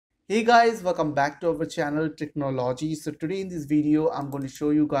Hey guys, welcome back to our channel Technology. So today in this video, I'm going to show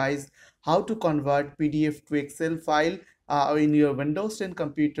you guys how to convert PDF to Excel file in your Windows 10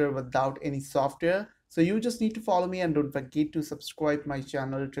 computer without any software. So you just need to follow me and don't forget to subscribe my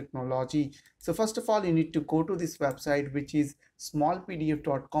channel Technology. So first of all, you need to go to this website, which is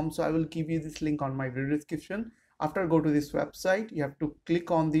smallpdf.com. So I will give you this link on my video description. After go to this website, you have to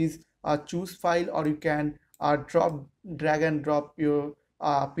click on this choose file, or you can drag and drop your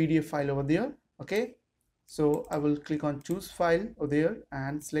PDF file over there. Okay, so I will click on choose file over there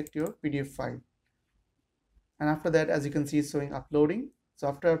and select your PDF file, and after that, as you can see, it's showing uploading. So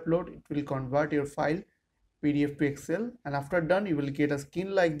after upload, it will convert your file PDF to Excel, and after done, you will get a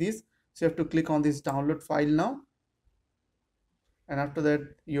screen like this. So you have to click on this download file now, and after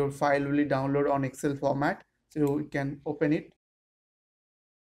that, your file will be download on Excel format, so you can open it.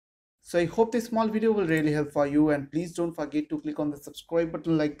 So I hope this small video will really help for you, and please don't forget to click on the subscribe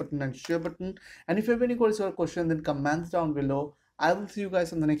button, like button and share button. And if you have any queries or questions, then comments down below. I will see you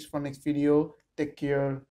guys on the next video. Take care.